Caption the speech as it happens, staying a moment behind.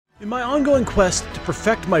In my ongoing quest to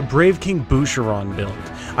perfect my Brave King Boucheron build,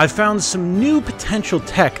 I've found some new potential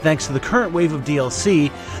tech thanks to the current wave of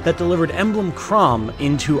DLC that delivered Emblem Chrom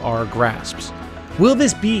into our grasps. Will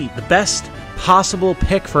this be the best possible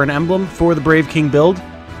pick for an emblem for the Brave King build?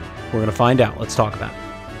 We're going to find out. Let's talk about it.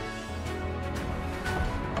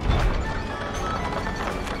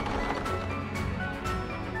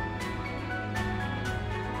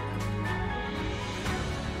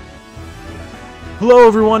 Hello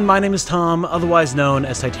everyone, my name is Tom, otherwise known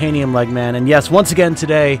as Titanium Legman, and yes, once again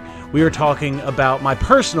today, we are talking about my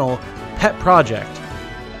personal pet project,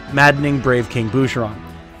 Maddening Brave King Boucheron.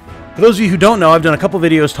 For those of you who don't know, I've done a couple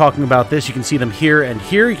videos talking about this. You can see them here and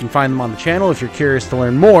here. You can find them on the channel if you're curious to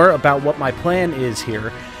learn more about what my plan is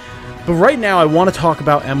here. But right now, I want to talk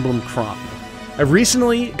about Emblem Chrom. I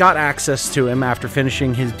recently got access to him after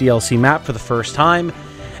finishing his DLC map for the first time,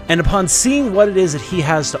 and upon seeing what it is that he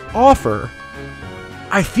has to offer,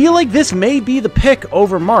 I feel like this may be the pick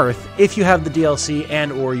over Marth if you have the DLC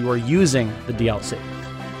and or you are using the DLC.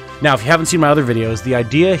 Now, if you haven't seen my other videos, the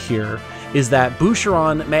idea here is that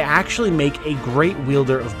Boucheron may actually make a great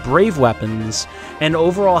wielder of brave weapons and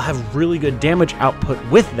overall have really good damage output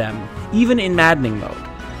with them, even in Maddening mode.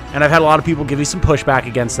 And I've had a lot of people give me some pushback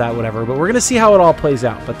against that, whatever, but we're going to see how it all plays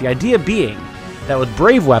out. But the idea being that with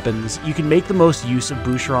brave weapons, you can make the most use of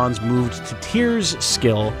Boucheron's moved to tears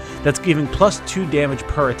skill that's giving +2 damage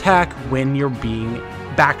per attack when you're being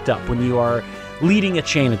backed up, when you are leading a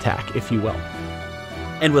chain attack, if you will.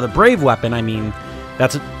 And with a brave weapon, I mean,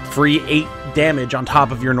 that's a free 8 damage on top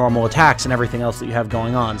of your normal attacks and everything else that you have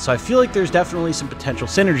going on. So I feel like there's definitely some potential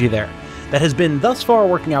synergy there that has been thus far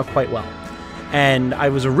working out quite well. And I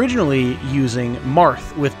was originally using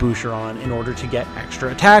Marth with Boucheron in order to get extra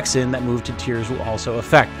attacks in that move to tears will also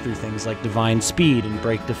affect through things like divine speed and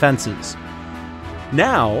break defenses.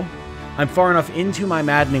 Now, I'm far enough into my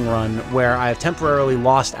Maddening run where I have temporarily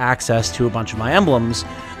lost access to a bunch of my emblems,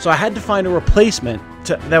 so I had to find a replacement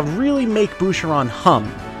that would really make Boucheron hum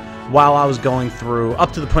while I was going through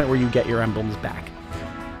up to the point where you get your emblems back.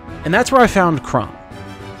 And that's where I found Chrom.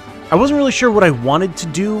 I wasn't really sure what I wanted to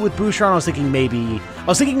do with Boucheron. I was thinking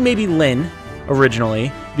maybe Lyn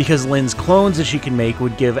originally, because Lyn's clones that she can make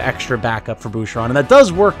would give extra backup for Boucheron, and that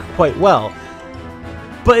does work quite well.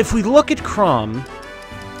 But if we look at Chrom,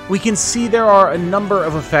 we can see there are a number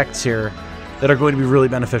of effects here that are going to be really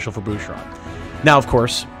beneficial for Boucheron. Now, of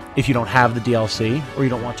course, if you don't have the DLC, or you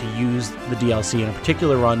don't want to use the DLC in a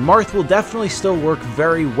particular run, Marth will definitely still work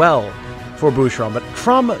very well for Boucheron, but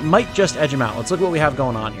Chrom might just edge him out. Let's look at what we have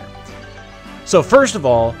going on here. So first of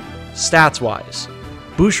all, stats-wise,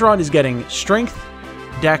 Boucheron is getting strength,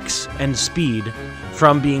 dex, and speed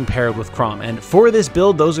from being paired with Chrom. And for this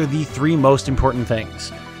build, those are the 3 most important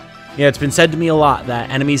things. Yeah, it's been said to me a lot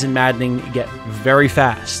that enemies in Maddening get very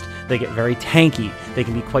fast. They get very tanky. They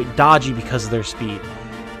can be quite dodgy because of their speed.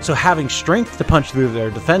 So having strength to punch through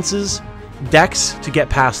their defenses, dex to get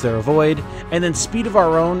past their avoid, and then speed of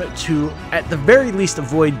our own to, at the very least,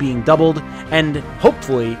 avoid being doubled, and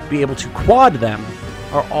hopefully be able to quad them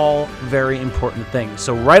are all very important things.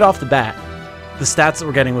 So right off the bat, the stats that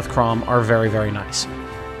we're getting with Chrom are very, very nice.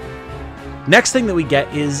 Next thing that we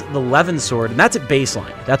get is the Levin Sword, and that's at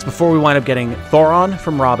baseline. That's before we wind up getting Thoron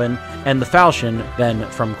from Robin and the Falchion then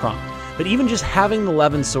from Chrom. But even just having the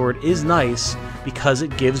Levin Sword is nice because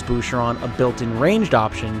it gives Boucheron a built-in ranged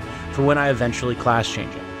option for when I eventually class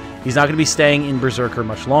change him. He's not going to be staying in Berserker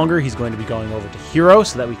much longer. He's going to be going over to Hero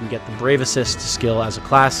so that we can get the Brave Assist skill as a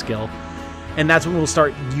class skill. And that's when we'll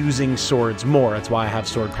start using swords more. That's why I have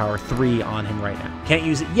Sword Power 3 on him right now. Can't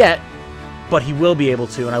use it yet, but he will be able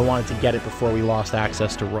to, and I wanted to get it before we lost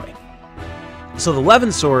access to Roy. So the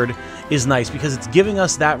Levin Sword is nice because it's giving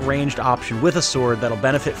us that ranged option with a sword that'll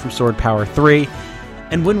benefit from Sword Power 3.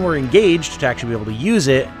 And when we're engaged to actually be able to use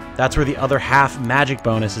it, that's where the other half magic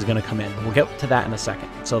bonus is going to come in. We'll get to that in a second.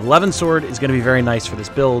 So the Levin Sword is going to be very nice for this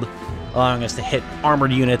build, allowing us to hit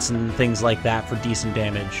armored units and things like that for decent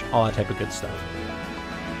damage, all that type of good stuff.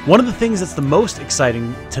 One of the things that's the most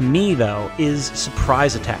exciting to me, though, is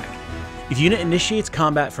Surprise Attack. If unit initiates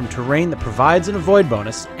combat from terrain that provides an avoid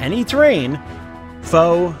bonus, any terrain,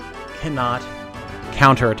 foe cannot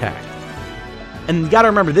counterattack. And you gotta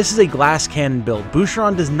remember, this is a glass cannon build.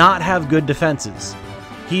 Boucheron does not have good defenses.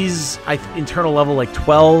 He's internal level like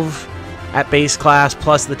 12 at base class,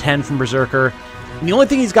 plus the 10 from Berserker. And the only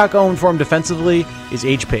thing he's got going for him defensively is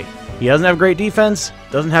HP. He doesn't have great defense,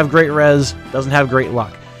 doesn't have great res, doesn't have great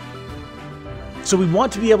luck. So we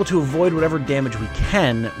want to be able to avoid whatever damage we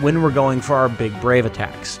can when we're going for our big brave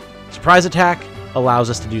attacks. Surprise Attack allows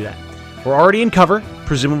us to do that. We're already in cover,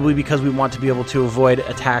 presumably because we want to be able to avoid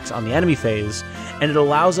attacks on the enemy phase, and it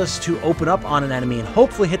allows us to open up on an enemy and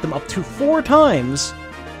hopefully hit them up to 4 times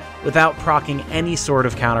without proccing any sort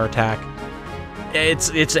of counterattack.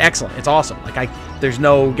 It's excellent. It's awesome. Like, there's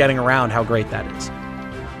no getting around how great that is.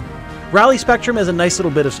 Rally Spectrum as a nice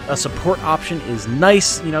little bit of a support option is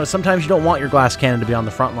nice. You know, sometimes you don't want your glass cannon to be on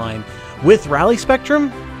the front line. With Rally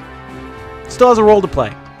Spectrum, still has a role to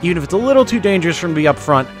play, even if it's a little too dangerous for him to be up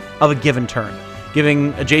front of a given turn.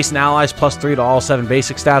 Giving adjacent allies +3 to all 7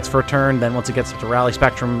 basic stats for a turn. Then once it gets up to Rally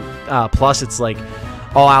Spectrum plus, it's like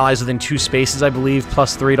all allies within 2 spaces, I believe,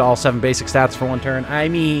 +3 to all 7 basic stats for 1 turn. I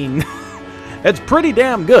mean, it's pretty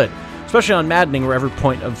damn good, especially on Maddening where every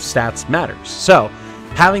point of stats matters. So,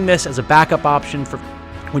 having this as a backup option for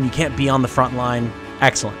when you can't be on the front line,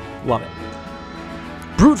 excellent. Love it.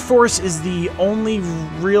 Brute Force is the only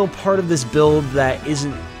real part of this build that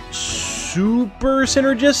isn't super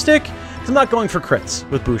synergistic. I'm not going for crits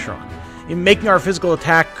with Boucheron. In making our physical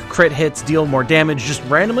attack crit hits deal more damage just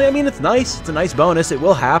randomly, I mean, it's nice. It's a nice bonus. It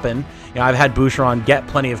will happen. You know, I've had Boucheron get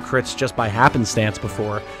plenty of crits just by happenstance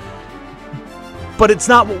before. But it's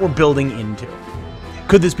not what we're building into.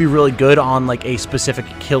 Could this be really good on like a specific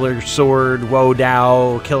killer sword, Woe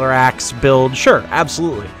Dao, killer axe build? Sure,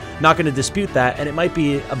 absolutely. Not going to dispute that, and it might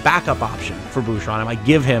be a backup option for Boucheron. I might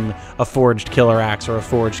give him a forged killer axe or a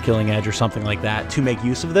forged killing edge or something like that to make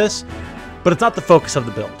use of this, but it's not the focus of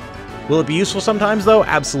the build. Will it be useful sometimes, though?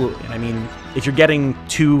 Absolutely. And I mean, if you're getting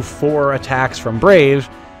 2-4 attacks from Brave,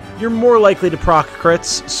 you're more likely to proc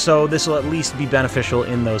crits, so this will at least be beneficial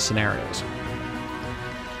in those scenarios.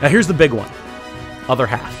 Now here's the big one. Other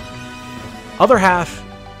half. Other half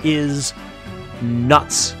is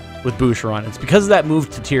nuts with Boucheron. It's because of that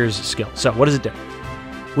move to Tyr's skill. So what does it do?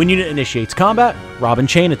 When unit initiates combat, Robin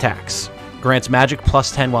chain attacks. Grants magic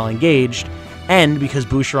 +10 while engaged, and because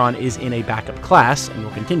Boucheron is in a backup class, and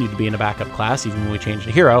will continue to be in a backup class even when we change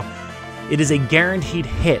the hero, it is a guaranteed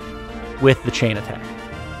hit with the chain attack.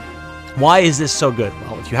 Why is this so good?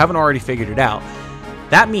 Well, if you haven't already figured it out,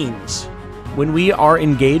 that means when we are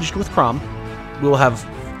engaged with Chrom, we will have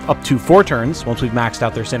up to 4 turns, once we've maxed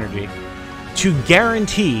out their synergy, to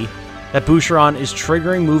guarantee that Boucheron is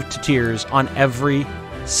triggering move to Tears on every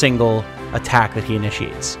single attack that he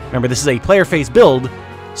initiates. Remember, this is a player-face build,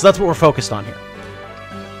 so that's what we're focused on here.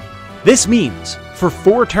 This means, for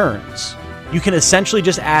 4 turns, you can essentially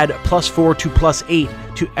just add +4 to +8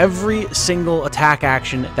 to every single attack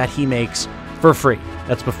action that he makes for free.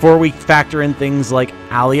 That's before we factor in things like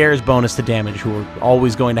Allier's bonus to damage, who are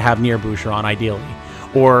always going to have near Boucheron, ideally,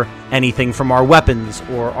 or anything from our weapons,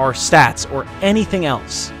 or our stats, or anything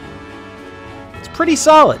else. It's pretty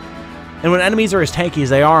solid. And when enemies are as tanky as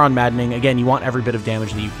they are on Maddening, again, you want every bit of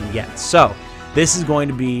damage that you can get. So, this is going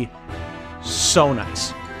to be so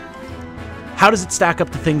nice. How does it stack up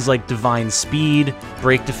to things like Divine Speed,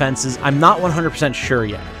 Break Defenses? I'm not 100% sure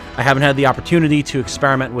yet. I haven't had the opportunity to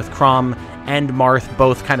experiment with Chrom and Marth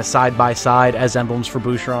both kind of side by side as emblems for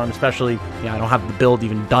Boucheron, especially, you know, I don't have the build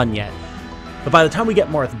even done yet. But by the time we get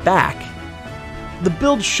Marth back, the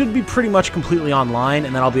build should be pretty much completely online,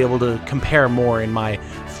 and then I'll be able to compare more in my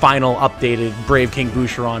final updated Brave King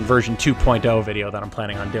Boucheron version 2.0 video that I'm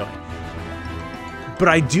planning on doing. But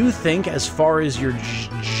I do think, as far as your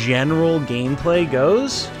general gameplay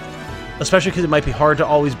goes, especially because it might be hard to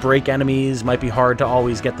always break enemies, might be hard to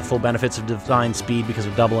always get the full benefits of Divine Speed because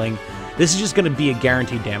of doubling, this is just going to be a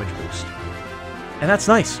guaranteed damage boost. And that's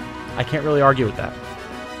nice. I can't really argue with that.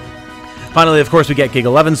 Finally, of course, we get Gig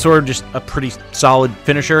 11 Sword, just a pretty solid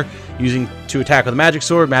finisher, using to attack with a magic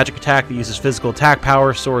sword, magic attack that uses physical attack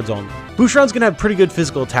power, swords only. Boucheron's going to have pretty good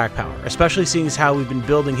physical attack power, especially seeing as how we've been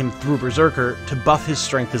building him through Berserker to buff his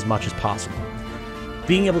strength as much as possible.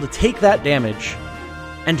 Being able to take that damage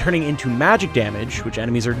and turning into magic damage, which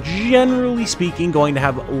enemies are generally speaking going to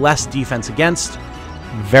have less defense against,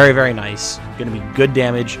 very, very nice. Going to be good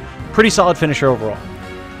damage, pretty solid finisher overall.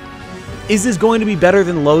 Is this going to be better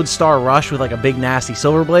than Lodestar Rush with like a big nasty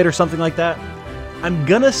Silver Blade or something like that? I'm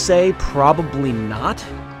gonna say probably not.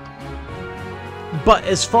 But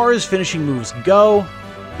as far as finishing moves go,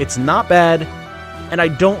 it's not bad. And I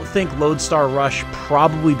don't think Lodestar Rush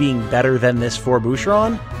probably being better than this for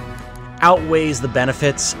Boucheron outweighs the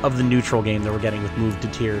benefits of the neutral game that we're getting with Move to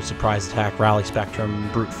Tears, Surprise Attack, Rally Spectrum,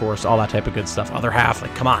 Brute Force, all that type of good stuff. Other half,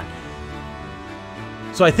 like, come on.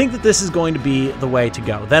 So I think that this is going to be the way to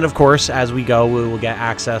go. Then, of course, as we go, we will get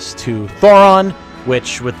access to Thoron,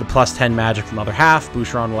 which, with the +10 magic from Other Half,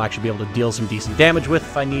 Boucheron will actually be able to deal some decent damage with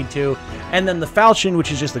if I need to. And then the Falchion,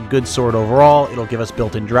 which is just a good sword overall. It'll give us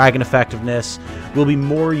built-in dragon effectiveness. Will be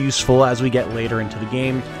more useful as we get later into the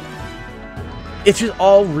game. It's just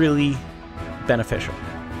all really beneficial.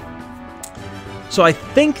 So I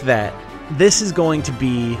think that this is going to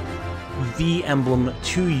be the emblem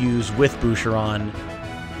to use with Boucheron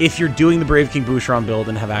if you're doing the Brave King Boucheron build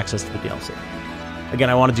and have access to the DLC. Again,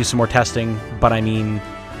 I want to do some more testing, but I mean,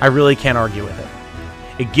 I really can't argue with it.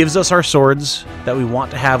 It gives us our swords that we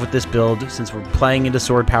want to have with this build since we're playing into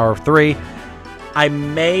Sword Power 3. I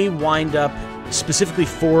may wind up, specifically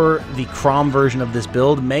for the Chrom version of this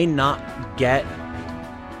build, may not get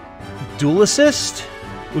Dual Assist,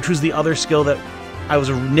 which was the other skill that I was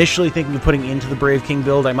initially thinking of putting into the Brave King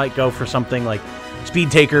build. I might go for something like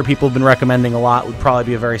Speed Taker. People have been recommending a lot. Would probably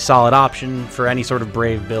be a very solid option for any sort of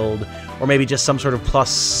Brave build, or maybe just some sort of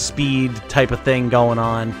plus speed type of thing going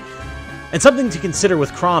on. And something to consider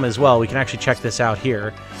with Chrom as well, we can actually check this out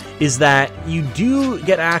here, is that you do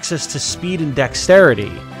get access to speed and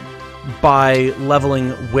dexterity by leveling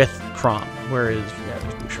with Chrom. Where is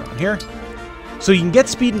there's Boucheron here? So you can get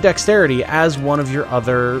speed and dexterity as one of your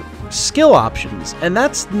other skill options, and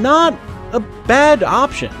that's not a bad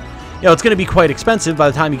option. You know, it's going to be quite expensive by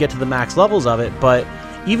the time you get to the max levels of it, but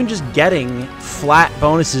even just getting flat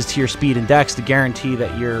bonuses to your speed and dex to guarantee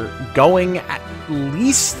that you're going at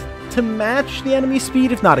least to match the enemy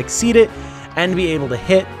speed, if not exceed it, and be able to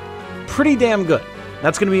hit, pretty damn good.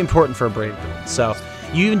 That's going to be important for a Brave build. So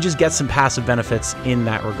you even just get some passive benefits in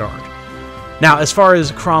that regard. Now, as far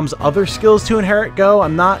as Chrom's other skills to inherit go,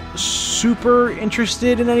 I'm not super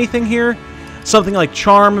interested in anything here. Something like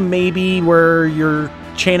Charm, maybe, where your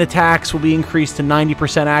chain attacks will be increased to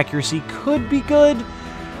 90% accuracy, could be good.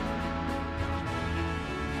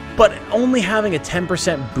 But only having a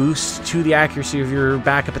 10% boost to the accuracy of your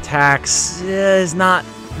backup attacks is not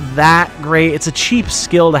that great. It's a cheap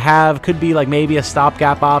skill to have. Could be like maybe a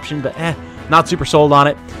stopgap option, but not super sold on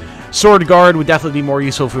it. Sword Guard would definitely be more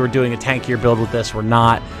useful if we were doing a tankier build with this. We're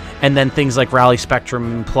not. And then things like Rally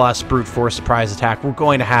Spectrum plus Brute Force Surprise Attack we're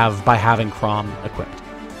going to have by having Chrom equipped.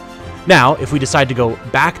 Now, if we decide to go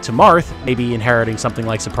back to Marth, maybe inheriting something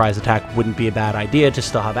like Surprise Attack wouldn't be a bad idea to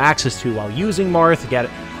still have access to while using Marth, get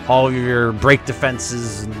all your break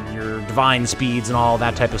defenses and your divine speeds and all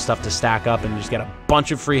that type of stuff to stack up and just get a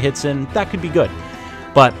bunch of free hits in. That could be good.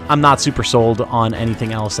 But I'm not super sold on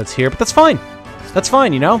anything else that's here, but that's fine. That's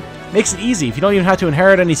fine, you know? Makes it easy. If you don't even have to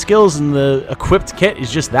inherit any skills and the equipped kit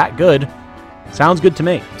is just that good, sounds good to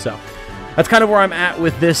me. So that's kind of where I'm at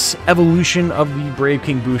with this evolution of the Brave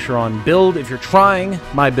King Boucheron build. If you're trying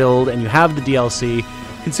my build and you have the DLC,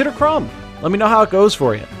 consider Chrom. Let me know how it goes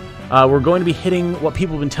for you. We're going to be hitting what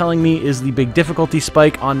people have been telling me is the big difficulty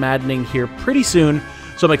spike on Maddening here pretty soon,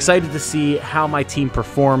 so I'm excited to see how my team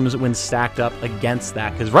performs when stacked up against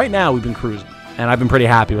that, because right now we've been cruising, and I've been pretty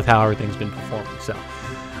happy with how everything's been performing, so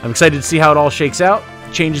I'm excited to see how it all shakes out.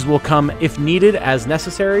 Changes will come if needed, as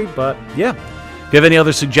necessary, but yeah. If you have any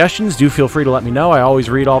other suggestions, do feel free to let me know. I always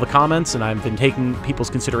read all the comments, and I've been taking people's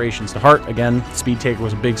considerations to heart. Again, Speed Taker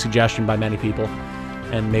was a big suggestion by many people,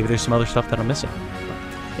 and maybe there's some other stuff that I'm missing.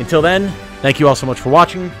 Until then, thank you all so much for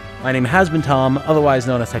watching. My name has been Tom, otherwise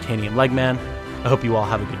known as Titanium Legman. I hope you all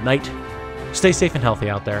have a good night. Stay safe and healthy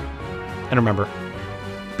out there. And remember,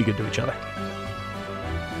 be good to each other.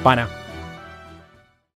 Bye now.